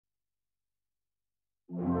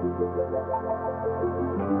Have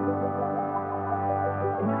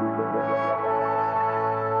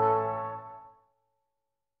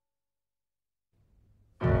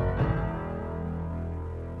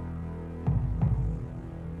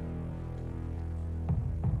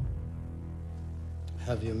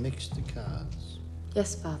you mixed the cards?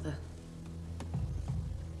 Yes, Father.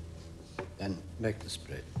 Then make the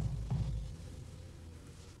spread.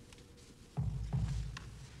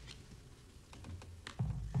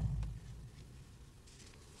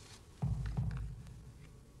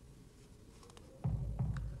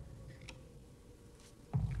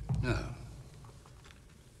 Now,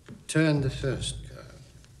 turn the first card.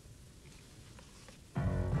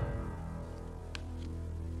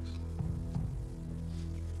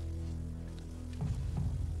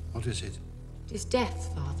 What is it? It is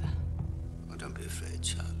death, Father. Oh, don't be afraid,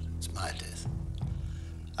 child. It's my death.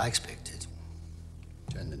 I expect it.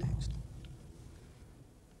 Turn the next.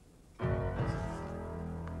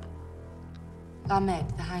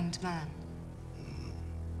 Lamed, the hanged man.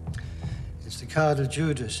 It's the card of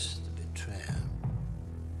Judas, the betrayer.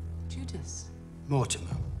 Judas?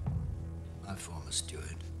 Mortimer, my former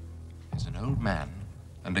steward. There's an old man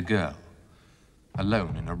and a girl,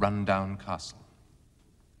 alone in a run-down castle.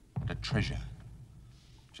 And a treasure,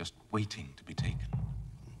 just waiting to be taken.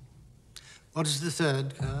 What is the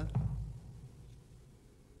third card?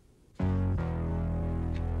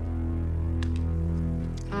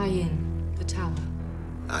 Ayin, the tower.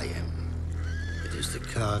 I am. It is the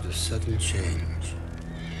card of sudden change,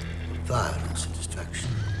 of violence and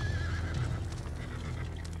destruction.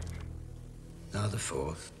 Now the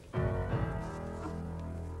fourth. I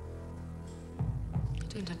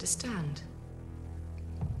don't understand.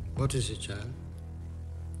 What is it, child?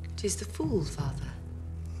 It is the fool, Father.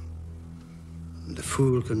 The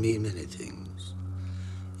fool can mean many things.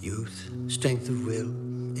 Youth, strength of will,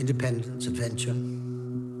 independence, adventure.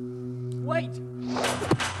 Wait!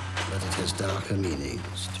 But it has darker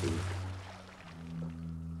meanings, too.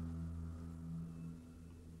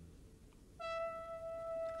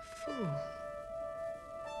 Fool.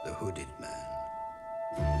 The hooded man.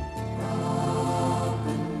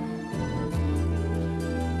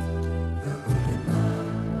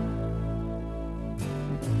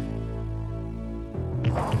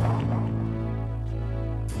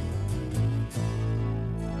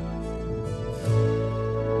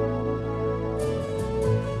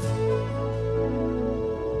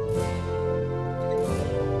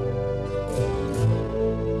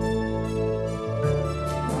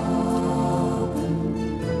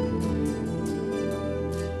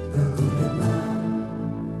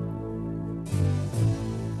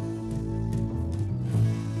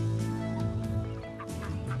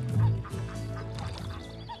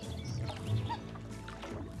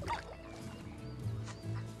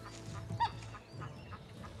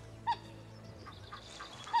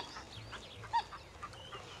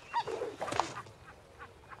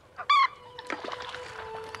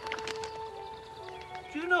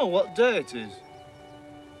 Do you know what day it is?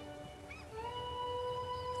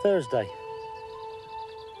 Thursday.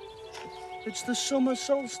 It's the summer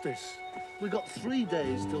solstice. We got 3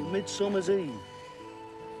 days till Midsummer's Eve.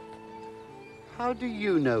 How do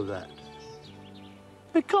you know that?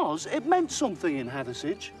 Because it meant something in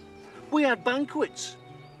Hathersage. We had banquets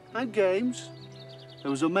and games.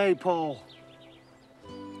 There was a maypole.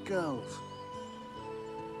 Girls.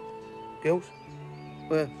 Girls?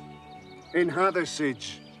 Where? In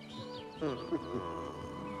Hathersage.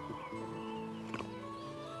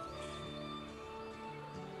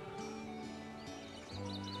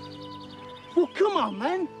 Well, come on,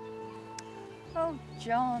 then. Oh,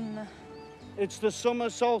 John. It's the summer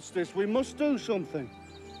solstice. We must do something.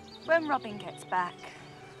 When Robin gets back.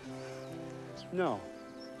 No.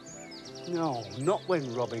 No, not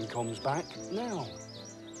when Robin comes back. Now.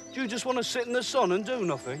 Do you just want to sit in the sun and do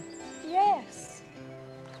nothing? Yes.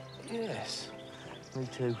 Yes. Me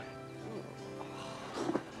too.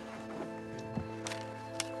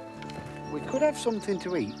 We could have something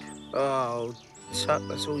to eat. Oh, Tuck,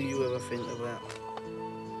 that's all you ever think about.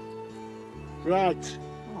 Right.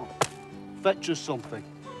 Oh. Fetch us something.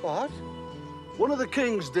 What? One of the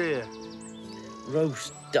king's deer.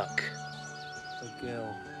 Roast duck. A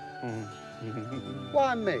girl.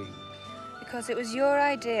 Why me? Because it was your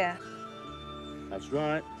idea. That's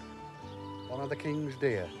right. One of the king's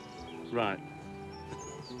deer. Right.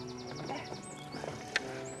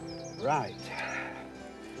 Right.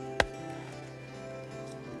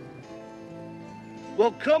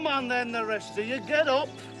 Well, come on then, the rest of you. Get up.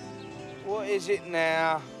 What is it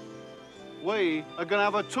now? We are going to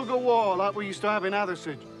have a tug of war like we used to have in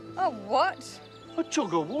Hathersage. Oh, what? A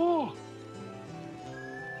tug of war.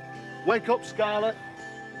 Wake up, Scarlet.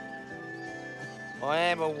 I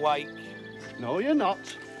am awake. No, you're not.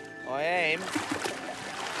 I am.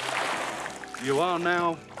 You are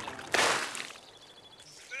now.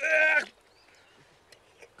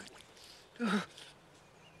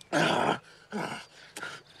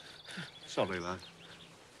 Sorry, lad.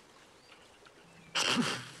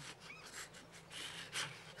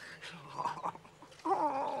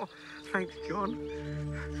 Oh, thanks, John.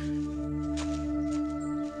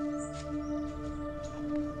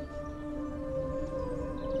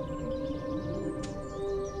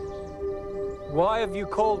 Why have you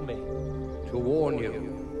called me? To warn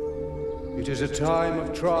you. It is a time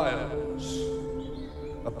of trials.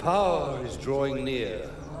 A power is drawing near.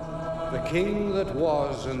 The king that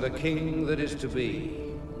was and the king that is to be.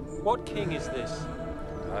 What king is this?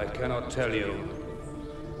 I cannot tell you.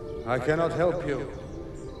 I cannot help you.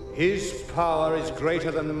 His power is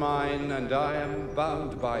greater than mine, and I am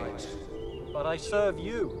bound by it. But I serve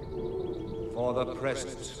you. For the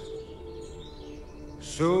present.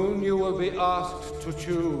 Soon you will be asked to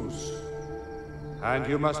choose. And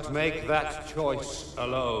you must make that choice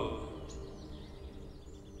alone.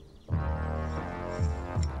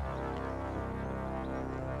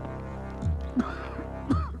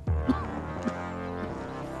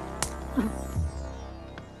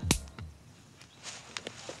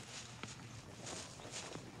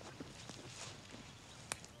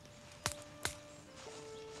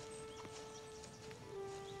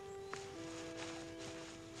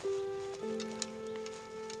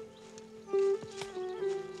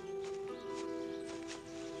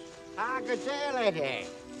 Good day, lady.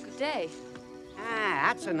 Good day.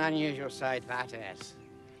 That's an unusual sight, that is.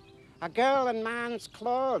 A girl in man's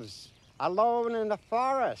clothes, alone in the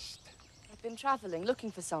forest. I've been traveling,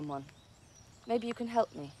 looking for someone. Maybe you can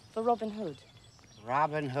help me, for Robin Hood.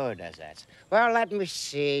 Robin Hood, is it? Well, let me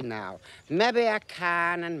see now. Maybe I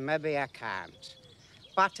can and maybe I can't.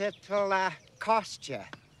 But it'll cost you.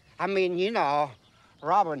 I mean, you know,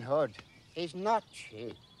 Robin Hood, he's not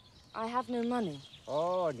cheap. I have no money.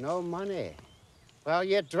 Oh, no money. Well,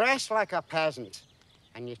 you dress like a peasant,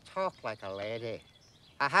 and you talk like a lady.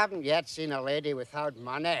 I haven't yet seen a lady without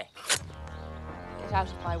money. Get out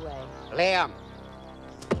of my way. Liam.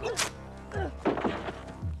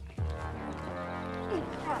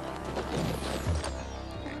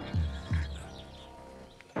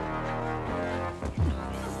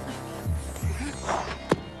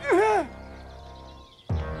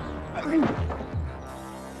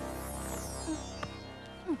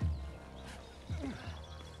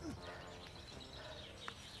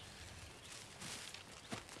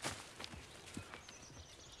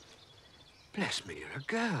 Bless me, you're a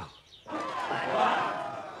girl. 1,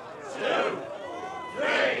 2,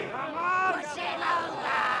 3.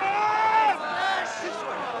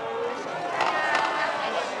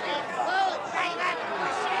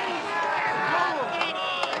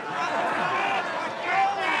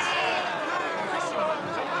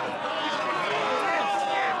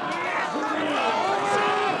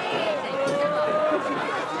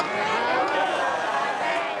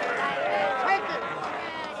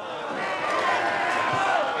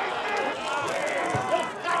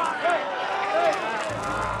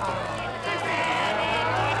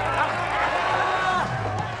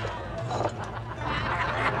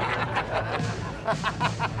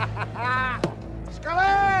 Come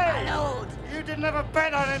on! Never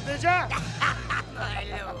bet on him, did ya?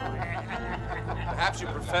 Perhaps you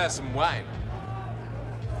prefer some wine.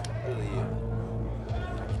 Who are you?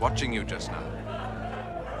 I was watching you just now.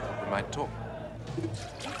 We might talk.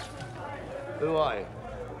 Who are you?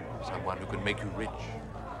 Someone who can make you rich.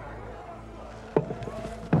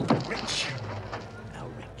 Rich? How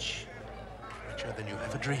rich? Richer than you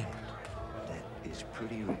ever dreamed. That is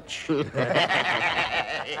pretty rich.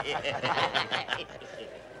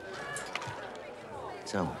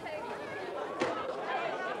 Tell me.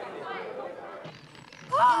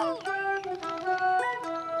 Oh!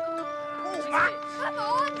 Come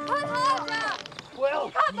on, pull harder!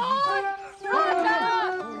 Well, come on!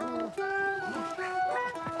 Harder!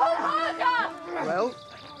 Pull harder! Well,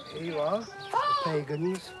 here you are, the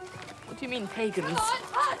pagans. What do you mean, pagans?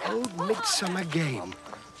 Old midsummer game.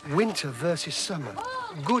 Winter versus summer.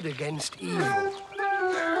 Good against evil.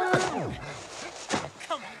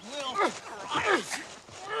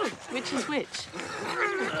 Which is which?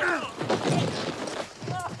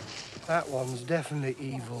 That one's definitely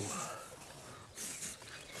evil.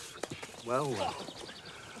 well, well.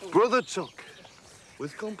 Brother Tuck,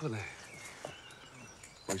 with company.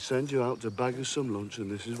 We send you out to bag us some lunch, and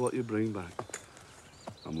this is what you bring back.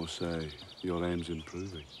 I must say, your aim's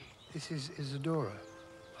improving. This is Isadora.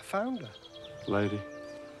 I found her. Lady,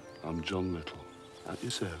 I'm John Little, at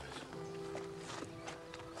your service.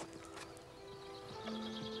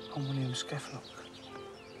 I'm William Skefflock.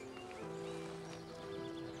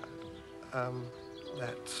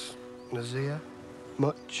 That's Nazir,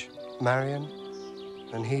 Much, Marion,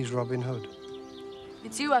 and he's Robin Hood.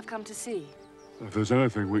 It's you I've come to see. If there's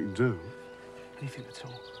anything we can do... Anything at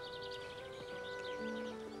all.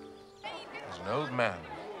 There's an old man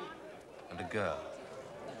and a girl,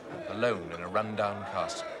 alone in a run-down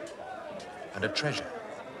castle, and a treasure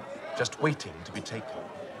just waiting to be taken.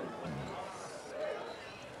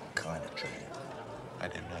 What kind of treasure? I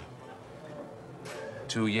don't know.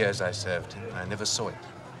 2 years I served him, and I never saw it.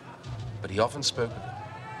 But he often spoke of it.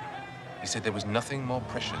 He said there was nothing more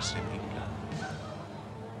precious in England.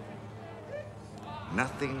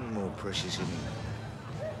 Nothing more precious in England.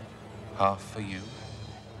 Half for you,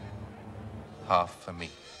 half for me.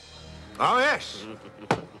 Oh, yes!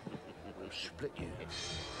 We'll split you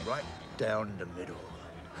right down the middle.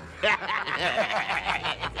 Down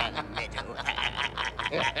the middle.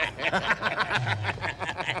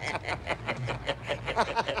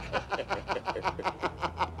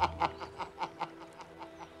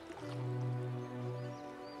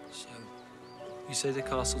 So, you say the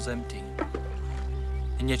castle's empty,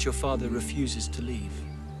 and yet your father refuses to leave.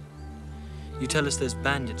 You tell us there's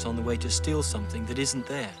bandits on the way to steal something that isn't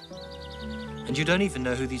there. And you don't even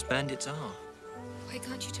know who these bandits are. Why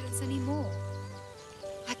can't you tell us any more?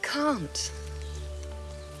 I can't.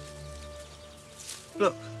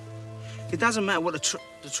 Look, it doesn't matter what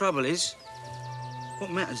the trouble is.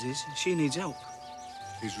 What matters is she needs help.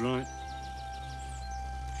 He's right.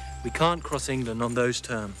 We can't cross England on those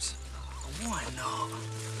terms. Why not?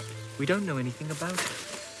 We don't know anything about it.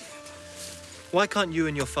 Why can't you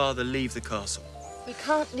and your father leave the castle? We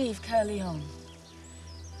can't leave Caerleon.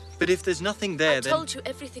 But if there's nothing there, I've then... told you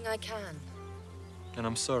everything I can. And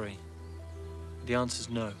I'm sorry. The answer's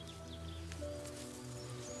no.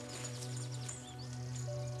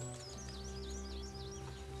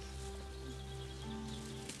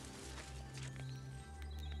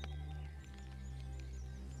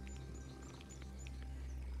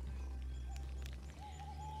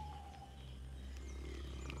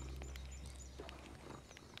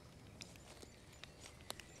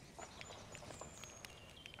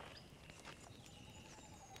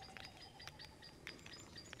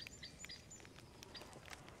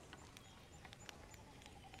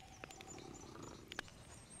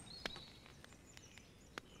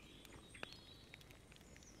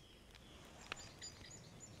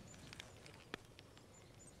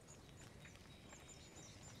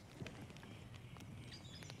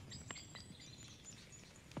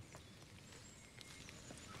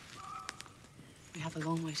 We have a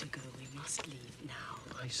long way to go. We must leave now.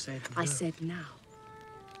 I said no. I said now.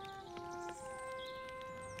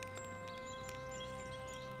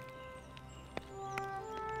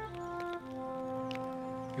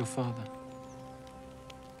 Your father.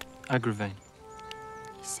 Agrivaine.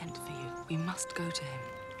 He sent for you. We must go to him.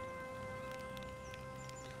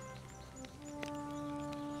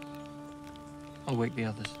 I'll wake the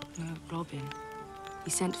others. No, Robin.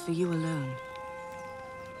 He sent for you alone.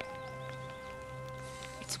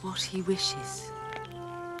 It's what he wishes.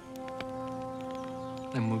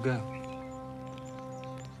 Then we'll go.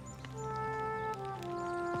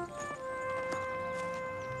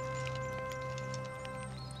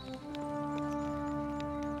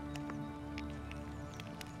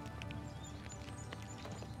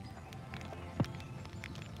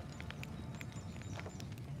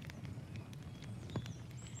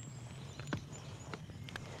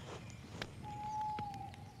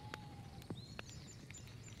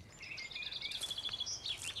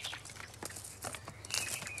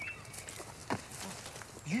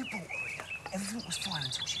 You brought her here. Everything was fine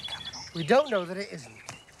until she came along. We don't know that it isn't.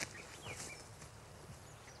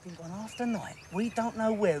 Been gone half the night. We don't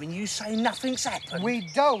know where, and you say nothing's happened. We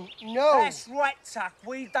don't know. That's right, Tuck.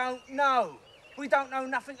 We don't know. We don't know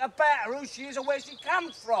nothing about her, who she is, or where she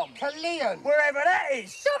comes from. Caerleon! Wherever that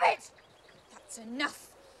is. Stop it! That's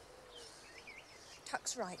enough.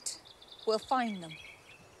 Tuck's right. We'll find them.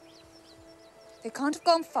 They can't have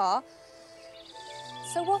gone far,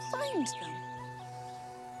 so we'll find them.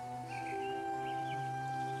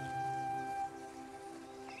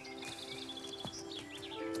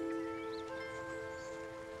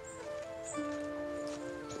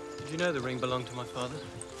 Did you know the ring belonged to my father?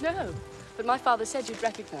 No, but my father said you'd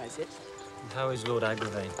recognize it. And how is Lord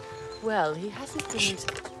Agrivaine? Well, he hasn't been...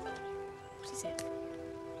 What is it?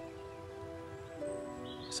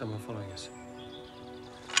 Someone following us.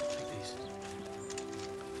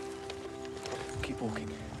 walking.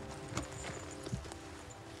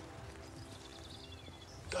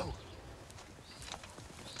 Go.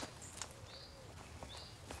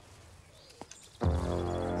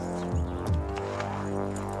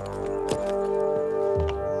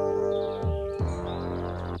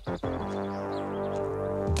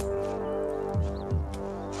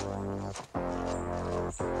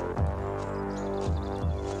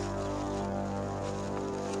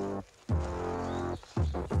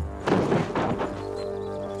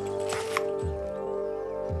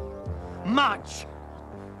 Much!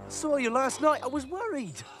 I saw you last night. I was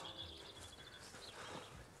worried.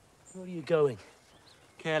 Where are you going?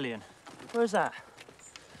 Caerleon. Where's that?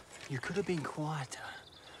 You could have been quieter.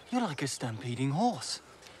 You're like a stampeding horse.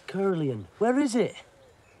 Caerleon. Where is it?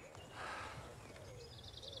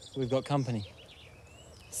 We've got company.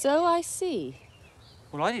 So I see.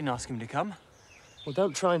 Well, I didn't ask him to come. Well,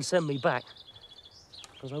 don't try and send me back,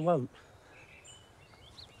 because I won't.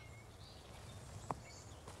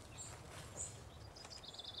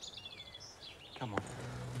 Come on.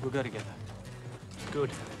 We'll go together. Good.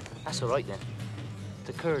 That's all right, then.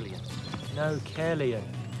 To Caerleon. No, Caerleon.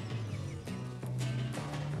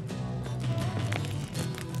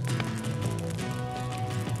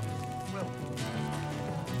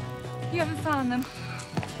 You haven't found them?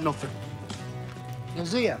 Nothing.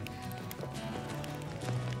 Nazir.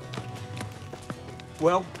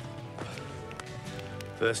 Well?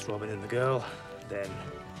 First Robin and the girl, then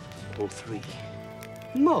all three.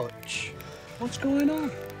 Much? What's going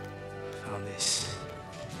on? Found this.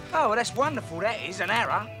 Oh, well, that's wonderful, that is, an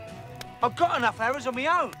error. I've got enough errors of my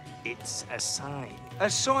own. It's a sign. A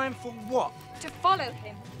sign for what? To follow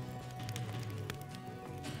him.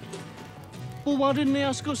 Well, why didn't he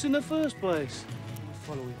ask us in the first place? I'll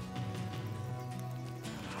follow him.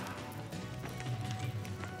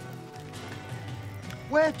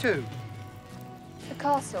 Where to? The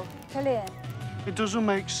castle, Caerleon. It doesn't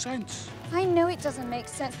make sense. I know it doesn't make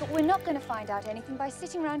sense, but we're not going to find out anything by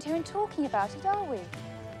sitting around here and talking about it, are we?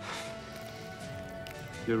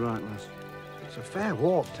 You're right, lass. It's a fair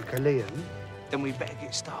walk to Caerleon. Then we better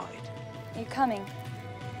get started. Are you coming?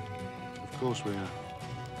 Of course we are.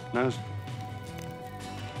 Now's...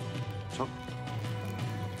 Top.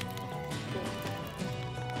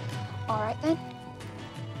 All right, then.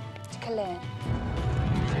 To Caerleon.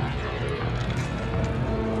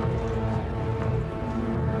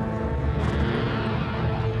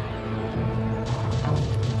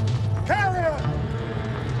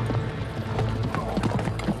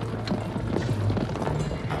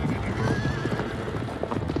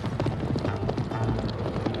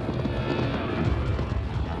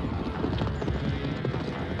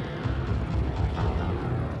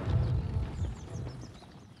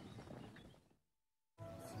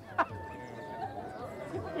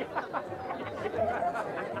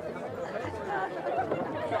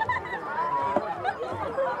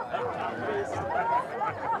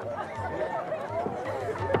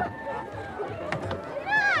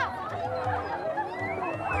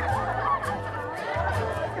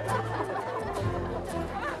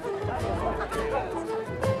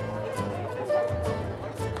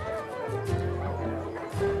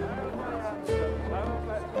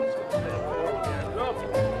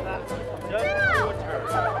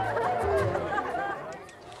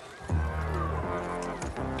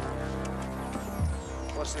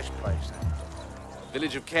 What's this place?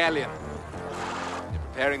 Village of Caerleon. They're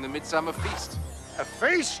preparing the midsummer feast. A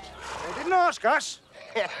feast? They didn't ask us.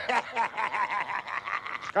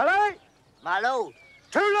 Scully? My lord.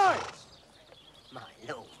 2 lines. My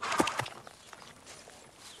lord.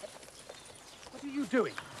 What are you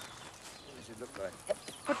doing? What does it look like?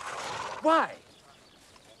 But why?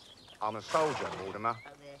 I'm a soldier, Mortimer.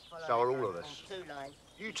 So are all of us.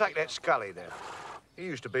 You take that Scully there. He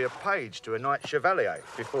used to be a page to a knight chevalier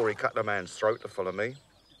before he cut the man's throat to follow me.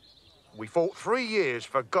 We fought 3 years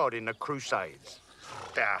for God in the Crusades.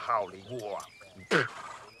 The Holy War.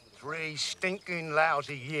 3 stinking,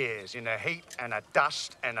 lousy years in the heat and the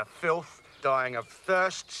dust and the filth, dying of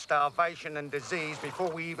thirst, starvation and disease before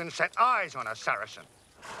we even set eyes on a Saracen.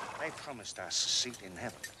 They promised us a seat in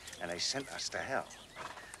heaven, and they sent us to hell.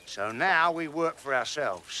 So now we work for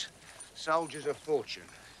ourselves, soldiers of fortune.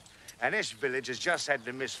 And this village has just had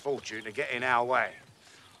the misfortune to get in our way.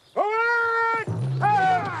 Forward!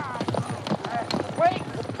 Wait!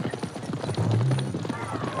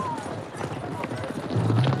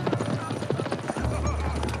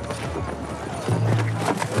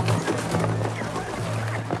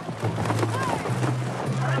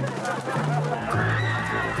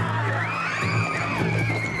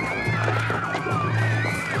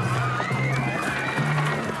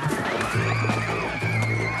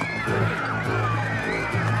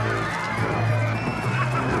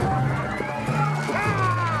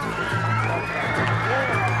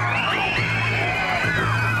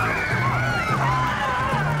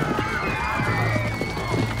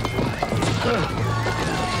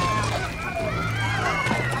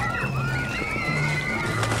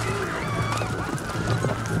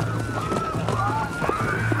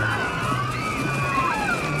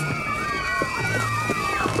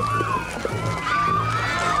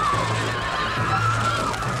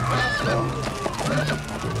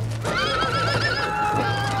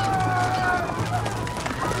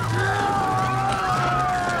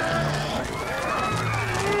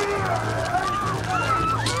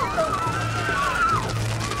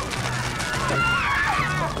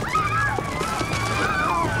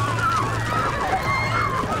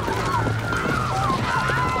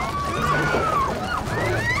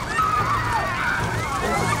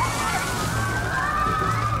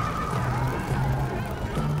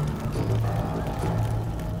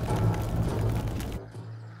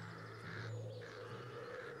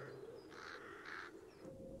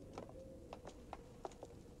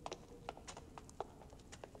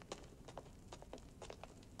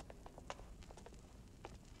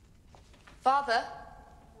 Father?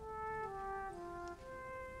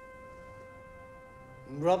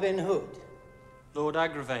 Robin Hood. Lord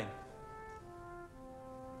Agrivaine.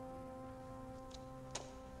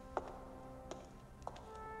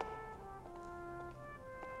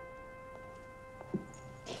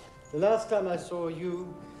 The last time I saw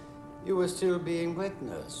you, you were still being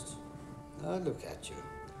wet-nursed. Now look at you.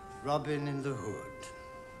 Robin in the Hood.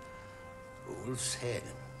 Wolf's Head,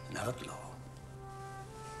 an outlaw.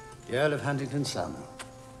 The Earl of Huntington's son.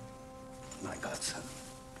 My godson.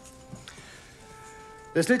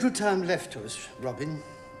 There's little time left to us, Robin.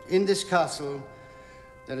 In this castle,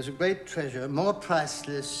 there is a great treasure, more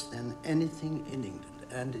priceless than anything in England,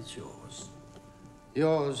 and it's yours.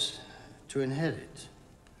 Yours to inherit.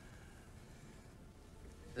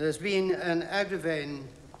 There's been an Agrivaine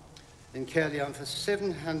in Caerleon for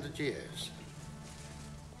 700 years.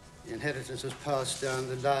 The inheritance has passed down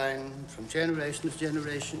the line from generation to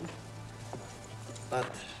generation.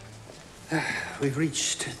 But we've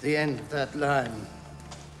reached the end of that line.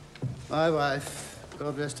 My wife,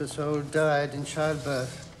 God rest her soul, died in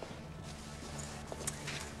childbirth.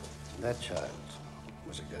 That child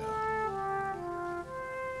was a girl.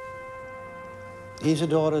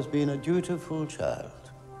 Isadora's been a dutiful child,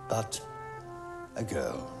 but a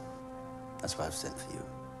girl. That's why I've sent for you.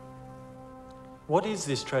 What is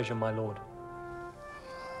this treasure, my lord?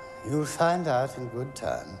 You'll find out in good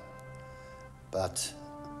time, but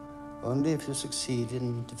only if you succeed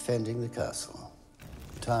in defending the castle.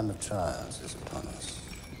 The time of trials is upon us.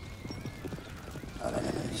 Our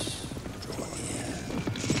enemies draw near.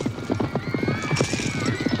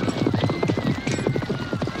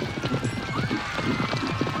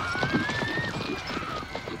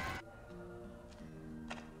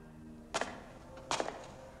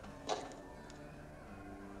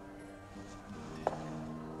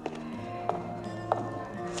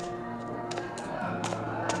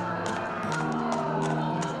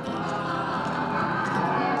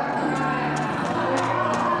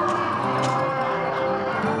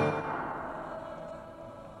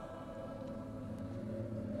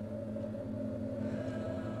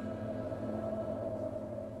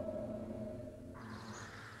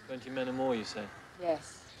 Men or more, you say?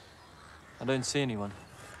 Yes. I don't see anyone.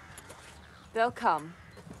 They'll come.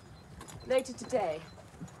 Later today.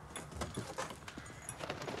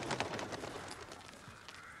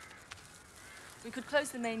 We could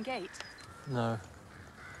close the main gate. No.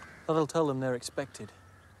 That'll tell them they're expected.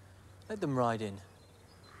 Let them ride in.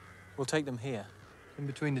 We'll take them here, in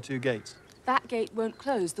between the two gates. That gate won't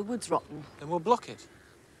close. The wood's rotten. Then we'll block it.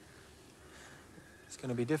 It's going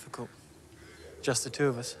to be difficult. Just the two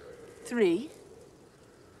of us. 3?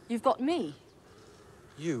 You've got me.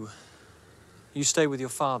 You stay with your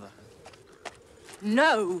father.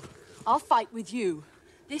 No! I'll fight with you.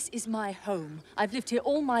 This is my home. I've lived here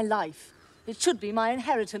all my life. It should be my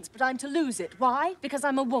inheritance, but I'm to lose it. Why? Because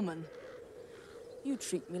I'm a woman. You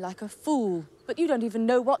treat me like a fool, but you don't even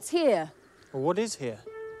know what's here. Well, what is here?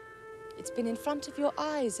 It's been in front of your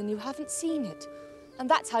eyes and you haven't seen it. And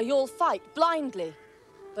that's how you'll fight, blindly.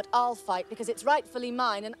 But I'll fight because it's rightfully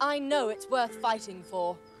mine, and I know it's worth fighting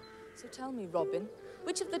for. So tell me, Robin,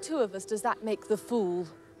 which of the two of us does that make the fool?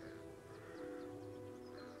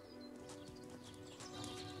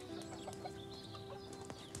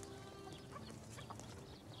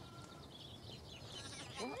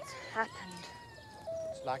 What's happened?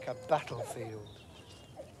 It's like a battlefield.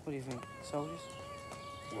 What do you think? Soldiers?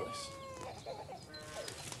 Worse.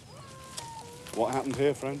 What happened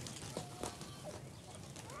here, friend?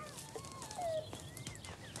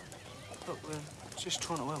 Look, we're just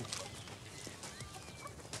trying to help.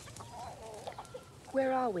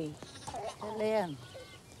 Where are we? Caerleon.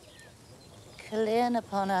 Caerleon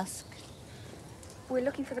upon us. We're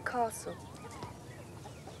looking for the castle.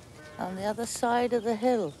 On the other side of the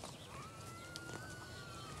hill.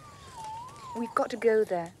 We've got to go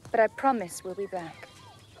there, but I promise we'll be back.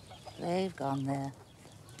 They've gone there,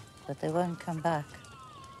 but they won't come back.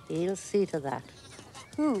 He'll see to that.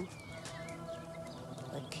 Who?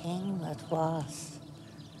 The king that was.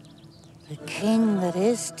 The king that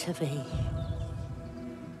is to be.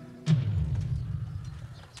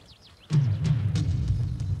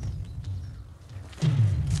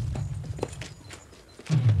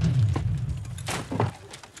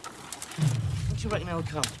 What do you reckon they'll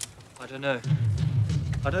come? I don't know.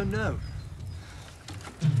 I don't know.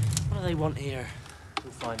 What do they want here?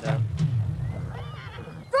 We'll find out.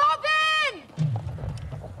 Robin!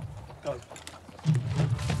 Go.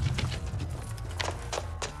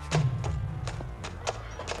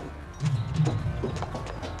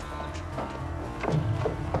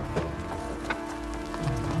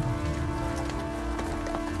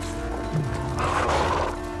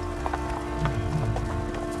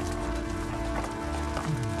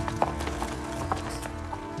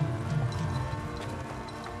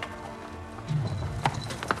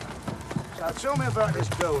 Now, tell me about this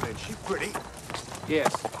girl, then. She pretty?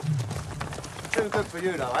 Yes. Too good for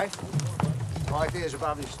you, though, eh? Ideas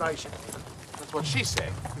above his station. That's what she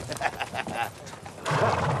said.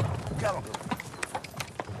 Come on.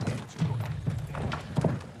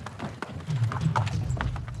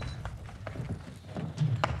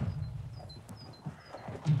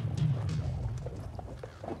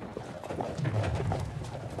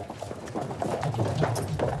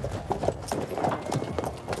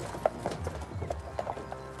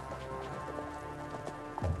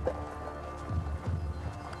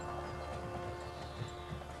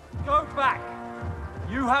 Go back!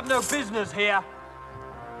 You have no business here.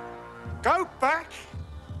 Go back?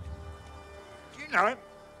 Do you know him?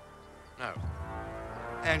 No.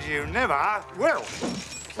 And you never will.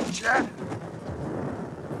 Jack.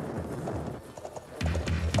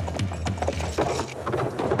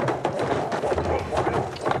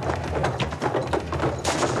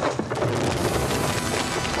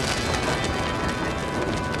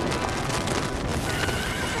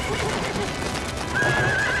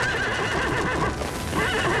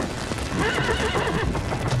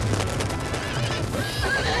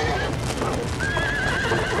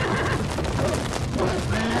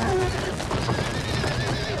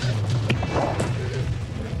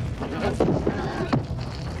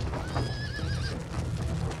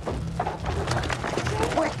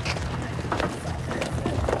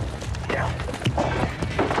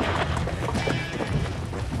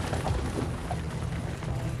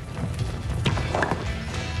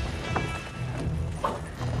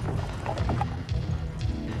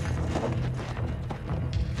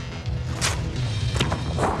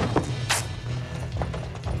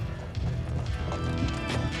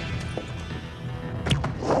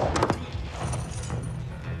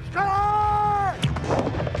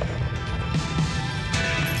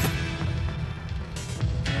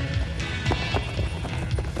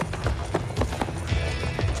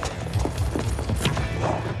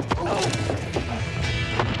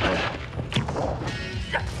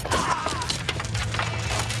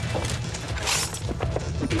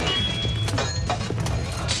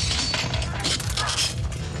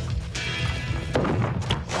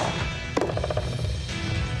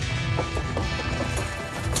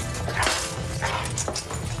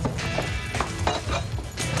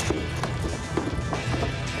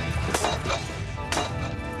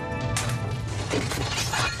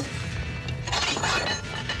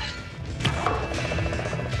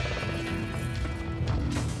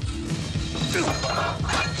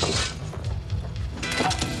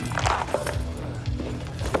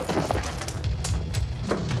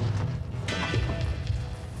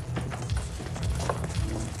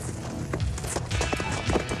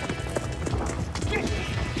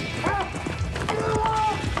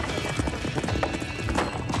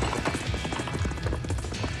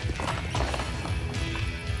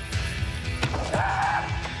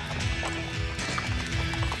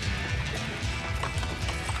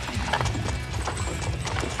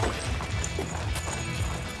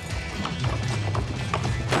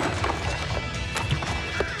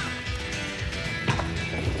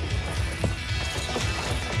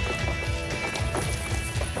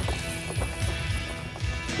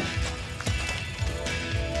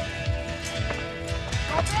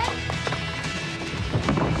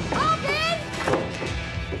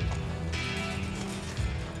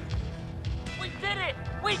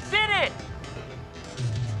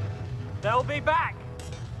 They'll be back.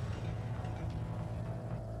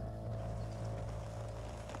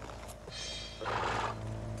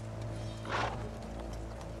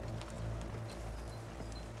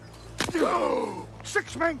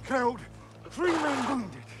 Six men killed, 3 men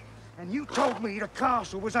wounded. And you told me the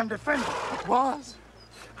castle was undefended. It was.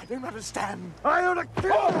 I don't understand. I ought to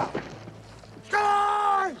kill you!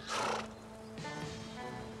 Sky!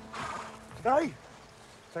 Today,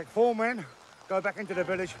 take 4 men, go back into the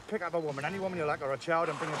village, pick up a woman, any woman you like, or a child,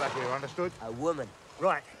 and bring her back here, understood? A woman.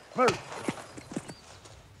 Right, move.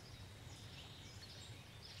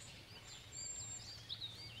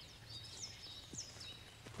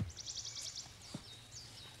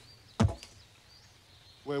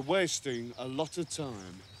 We're wasting a lot of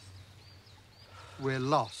time. We're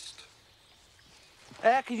lost.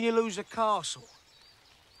 How can you lose a castle?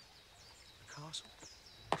 A castle?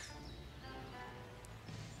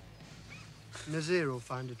 Nazir will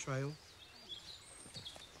find a trail.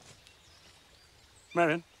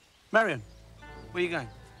 Marion? Marion, where are you going?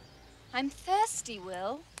 I'm thirsty,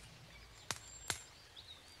 Will.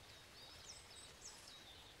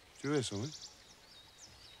 Do you hear something?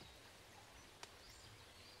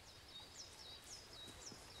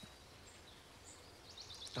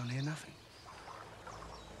 Don't hear nothing.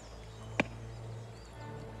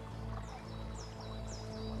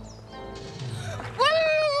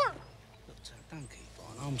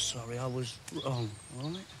 I'm sorry, I was wrong, all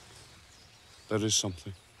right? That is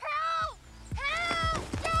something. Help!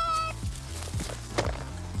 Help! Dad!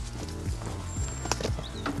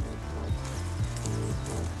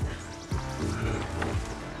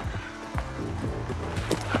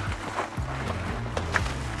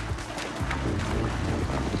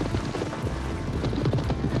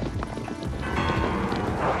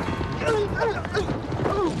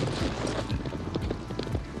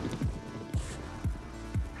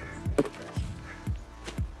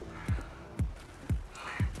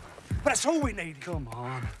 That's all we need. Come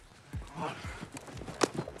on.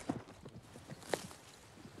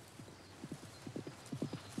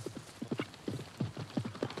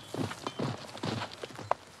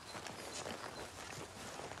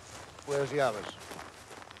 Where's the others?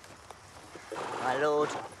 My lord.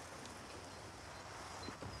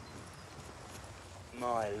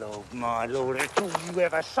 My lord, it's all you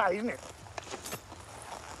ever say, isn't it?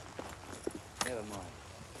 Never mind.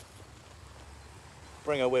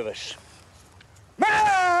 Bring her with us.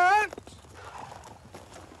 Man!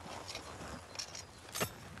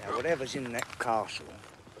 Now, whatever's in that castle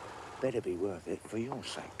better be worth it for your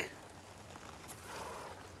sake.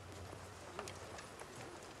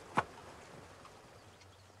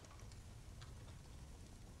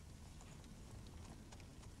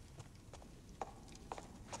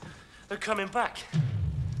 They're coming back.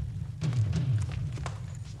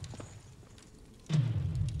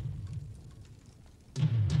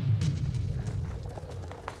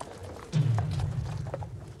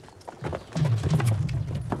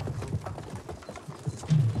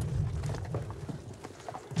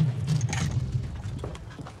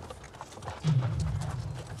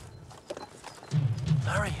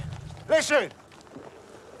 Larry. Listen!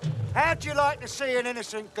 How'd you like to see an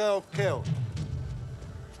innocent girl killed?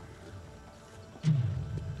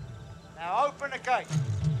 Now open the gate.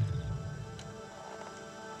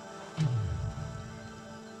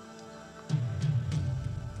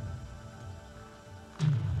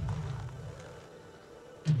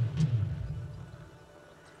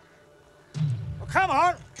 Well, come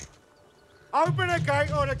on! Open the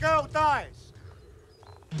gate or the girl dies.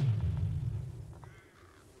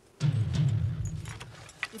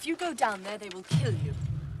 If you go down there, they will kill you.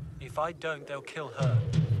 If I don't, they'll kill her.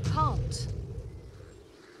 Can't.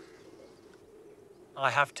 I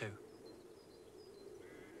have to.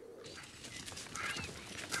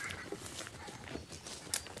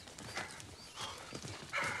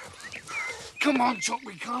 Come on, Trott,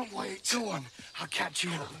 we can't wait. Go on, I'll catch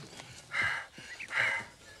you up.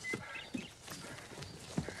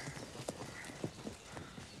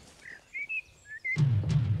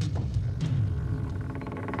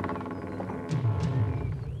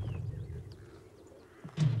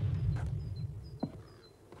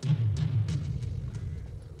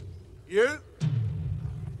 You,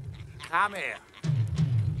 come here.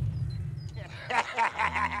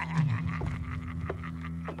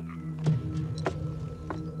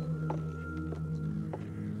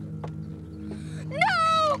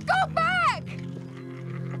 No! Go back!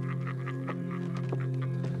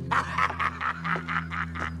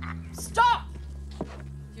 Stop!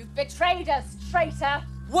 You've betrayed us, traitor!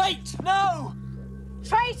 Wait! No!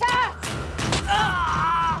 Traitor!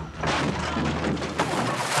 Ah!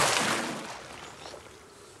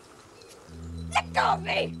 Let go of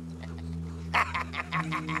me!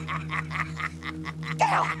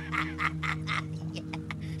 Get off!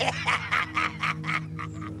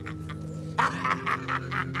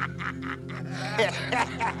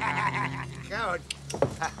 Coward.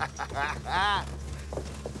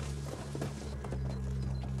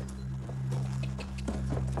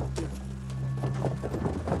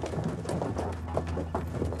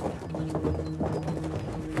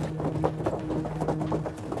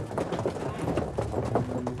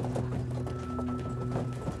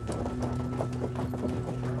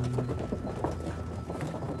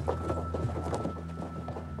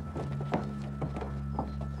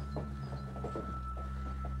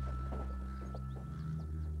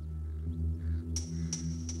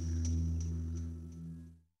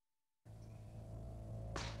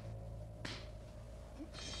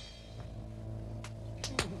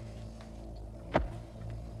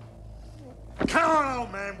 Come on,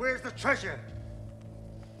 old man, where's the treasure?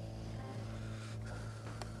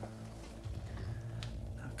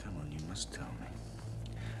 Now, come on, you must tell me.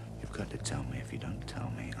 You've got to tell me. If you don't tell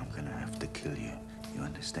me, I'm gonna have to kill you. You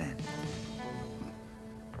understand?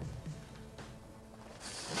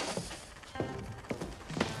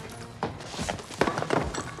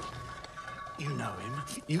 You know him,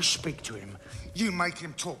 you speak to him, you make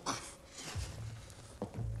him talk.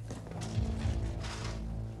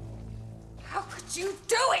 could you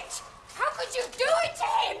do it? How could you do it to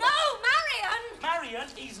him? No, Marion! Marion,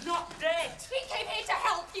 he's not dead. He came here to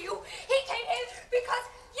help you. He came here because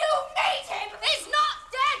you need him. He's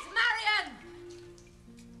not dead, Marion!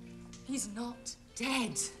 He's not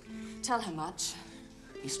dead. Tell her much.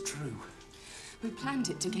 It's true. We planned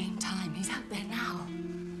it to gain time. He's out there now.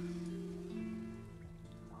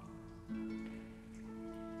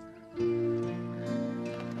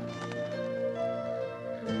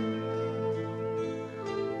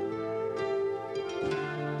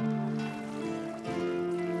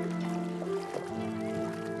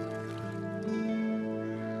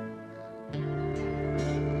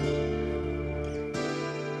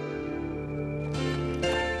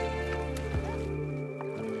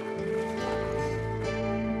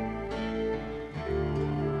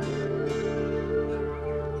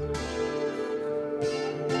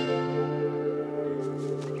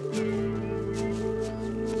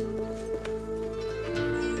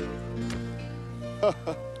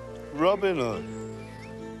 Robin Hood.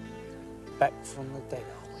 Back from the dead,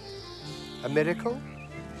 are we? A miracle?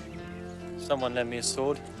 Someone lent me a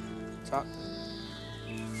sword. Tuck.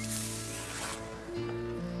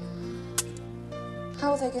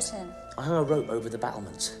 How will they get in? I hung a rope over the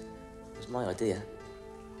battlements. It was my idea.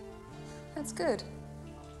 That's good.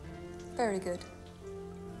 Very good.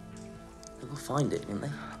 They'll find it, won't they?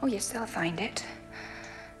 Oh, yes, they'll find it.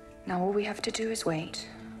 Now all we have to do is wait.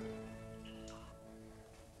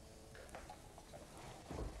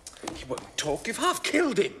 He won't talk. You've half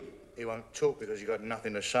killed him. He won't talk because you've got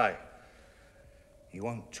nothing to say. He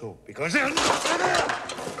won't talk because there's nothing there!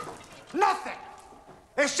 Nothing!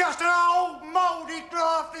 It's just an old, mouldy,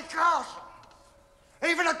 drafty castle.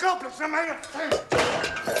 Even the goblins are made of tin.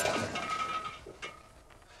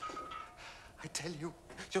 I tell you,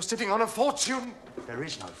 you're sitting on a fortune. There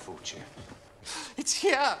is no fortune. It's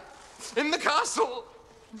here, in the castle.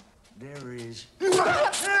 There is.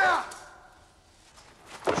 Here!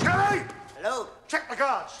 Sherry! Hello? Check the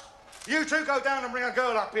guards. You two go down and bring a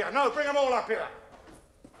girl up here. No, bring them all up here.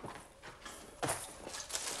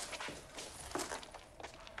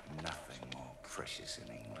 Nothing more precious in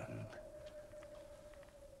England.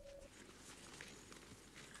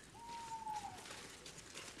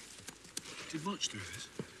 Did Watch do this?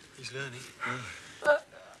 He's learning. I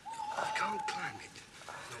can't climb it.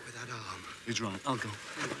 Not with that arm. He's right. I'll go.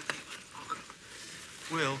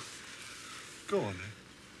 Will. Go on, then.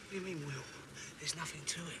 What do you mean, Will? There's nothing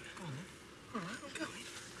to it. Go on, then. All right, I'm going.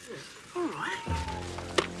 All right.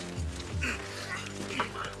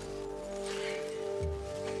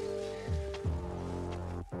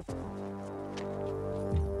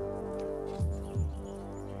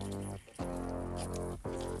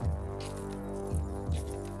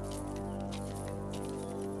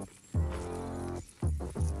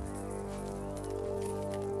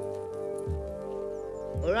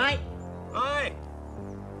 All right? Aye.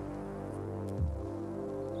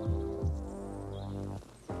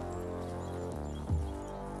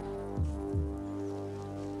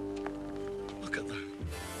 Look at that.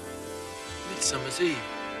 Midsummer's Eve.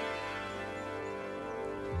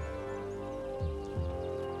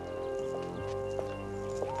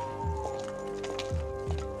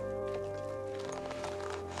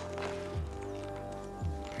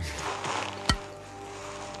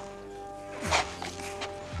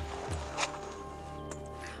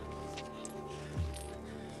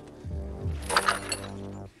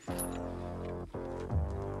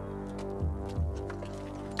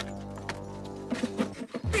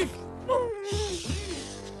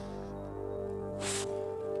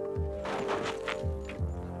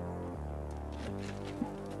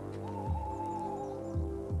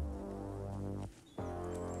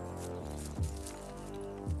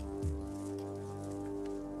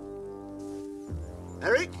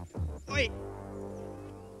 Eric? Wait.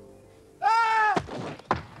 Ah!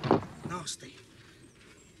 Nasty.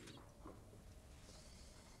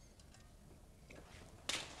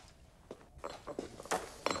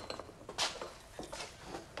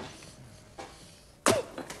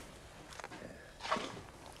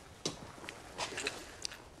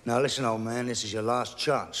 Now listen, old man, this is your last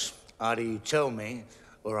chance. Either you tell me,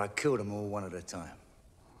 or I kill them all one at a time.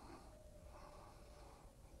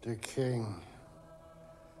 The king.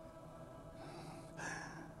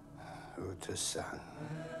 Uther's son.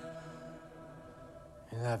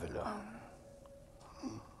 In Avalon.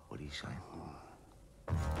 What are you saying?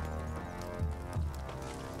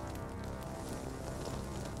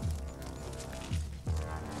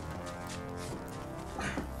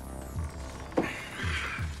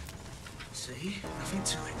 See? Nothing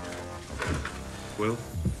to it. Will?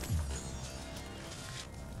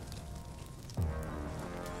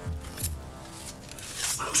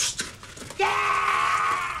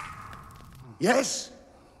 Yes?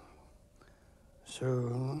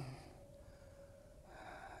 Soon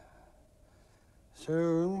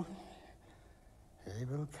he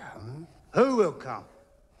will come. Who will come?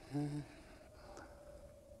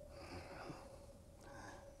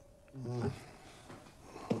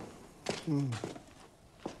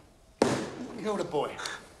 Kill the boy.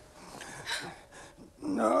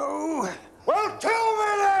 No. Well, tell me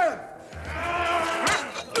then!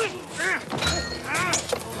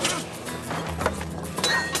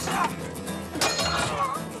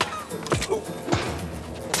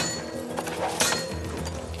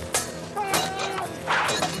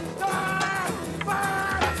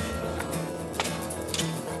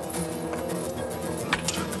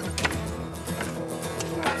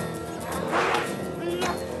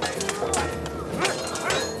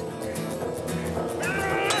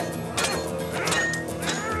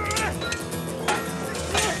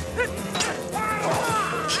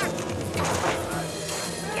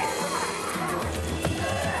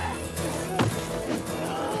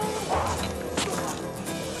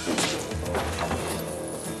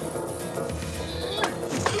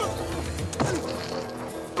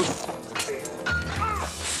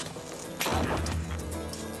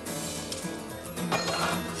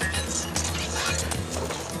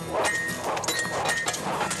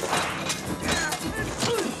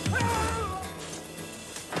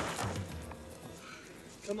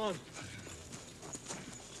 Come on.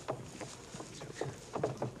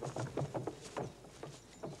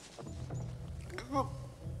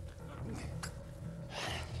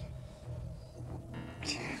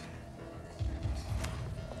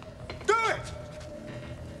 Do it!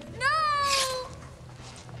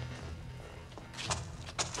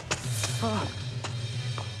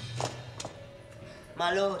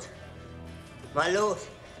 My lord. My lord.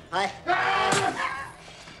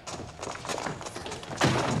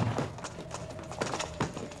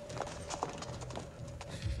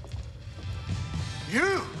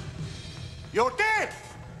 You're dead!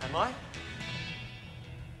 Am I?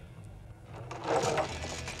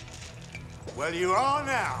 Well, you are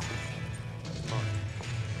now.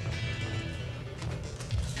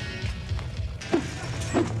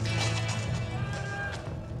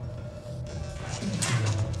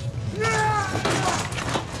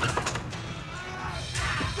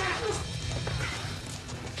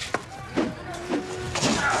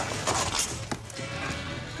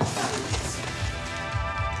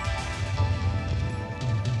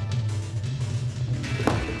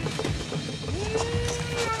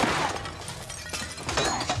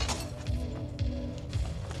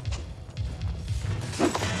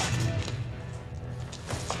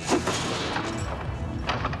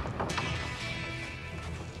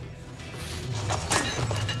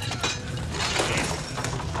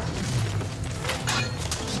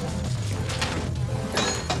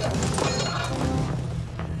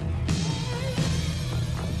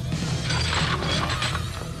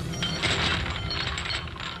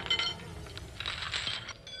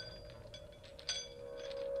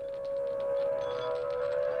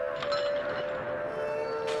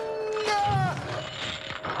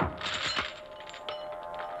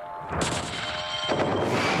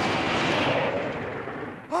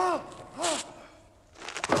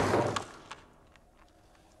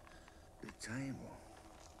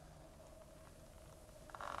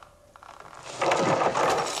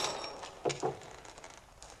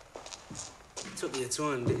 Took you a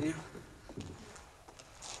time, didn't you?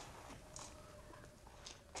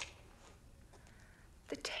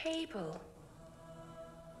 The table.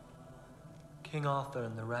 King Arthur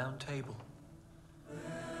and the Round Table.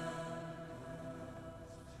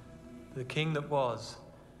 The king that was,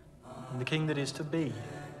 and the king that is to be.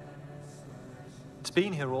 It's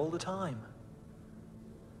been here all the time.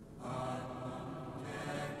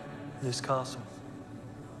 This castle,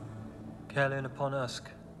 Caerleon upon Usk,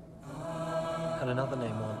 had another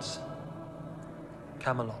name once.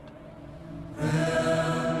 Camelot.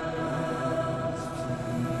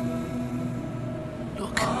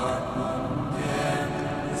 Look.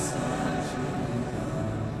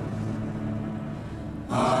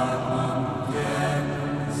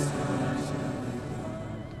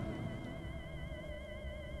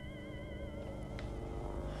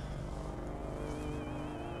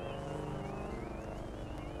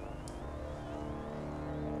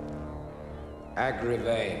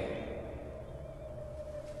 Agrivaine.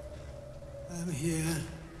 I'm here,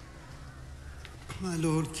 my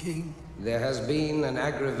Lord King. There has been an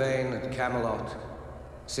Agrivaine at Camelot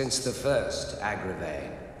since the first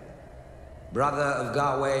Agrivaine, brother of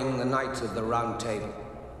Gawain, the Knight of the Round Table.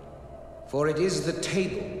 For it is the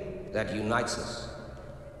table that unites us,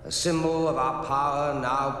 a symbol of our power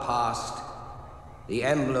now past, the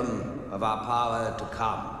emblem of our power to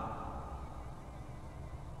come.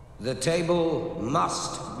 The table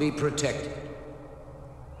must be protected.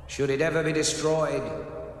 Should it ever be destroyed,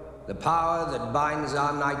 the power that binds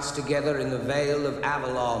our knights together in the Vale of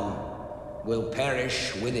Avalon will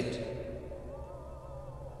perish with it.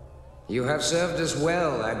 You have served us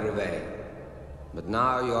well, Agrivaine, but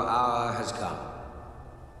now your hour has come.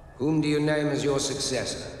 Whom do you name as your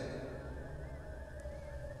successor?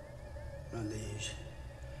 My liege,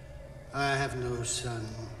 I have no son,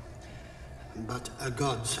 but a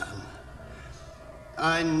godson.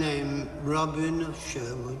 I name Robin of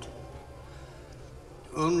Sherwood,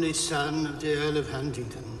 only son of the Earl of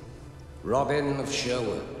Huntingdon. Robin of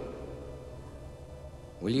Sherwood.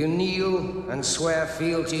 Will you kneel and swear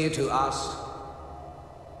fealty to us?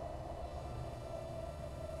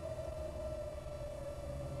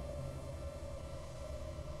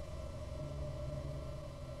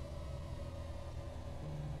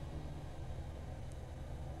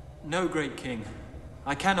 No, great king.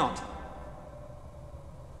 I cannot.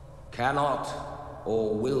 Cannot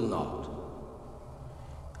or will not?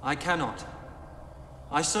 I cannot.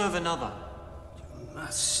 I serve another. You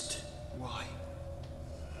must. Why?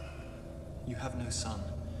 You have no son,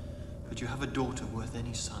 but you have a daughter worth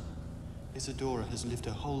any son. Isadora has lived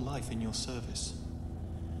her whole life in your service.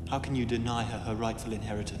 How can you deny her her rightful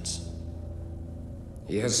inheritance?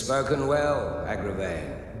 He has spoken well,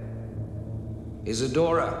 Agrivaine.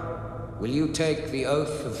 Isadora, will you take the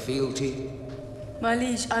oath of fealty? My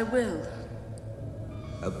liege, I will.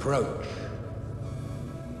 Approach.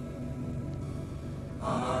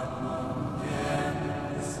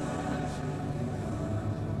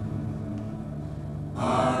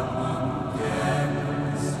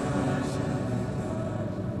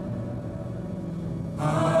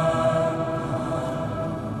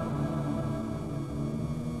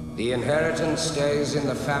 The inheritance stays in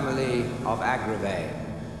the family of Agrivaine,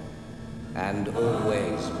 and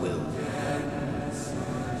always will.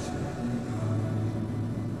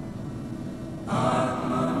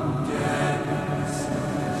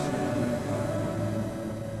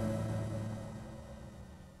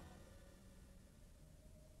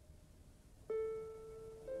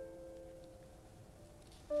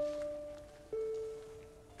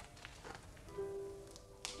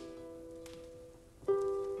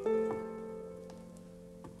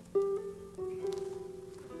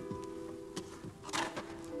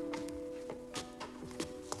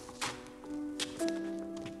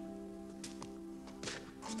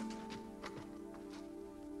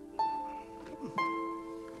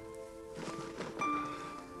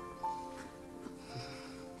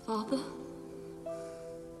 Father?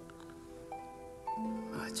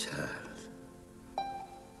 My child.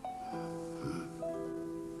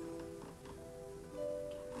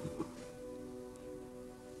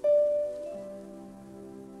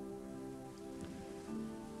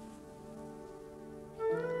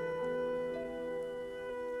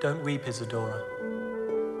 Don't weep, Isadora.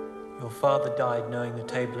 Your father died knowing the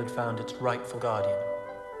table had found its rightful guardian.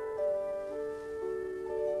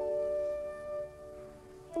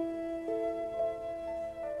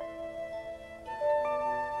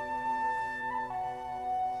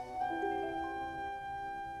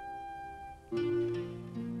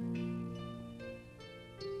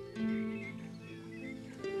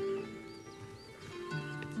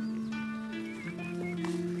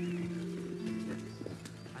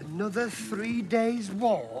 Another 3 days'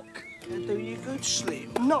 walk? Can do you good,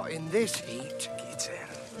 Slim. Not in this heat. Get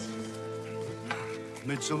out.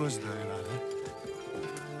 Midsummer's Day, laddie.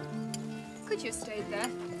 Could you have stayed there,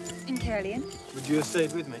 in Caerleon? Would you have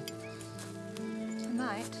stayed with me?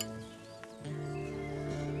 Tonight?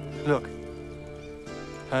 Look,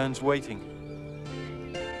 Hearn's waiting.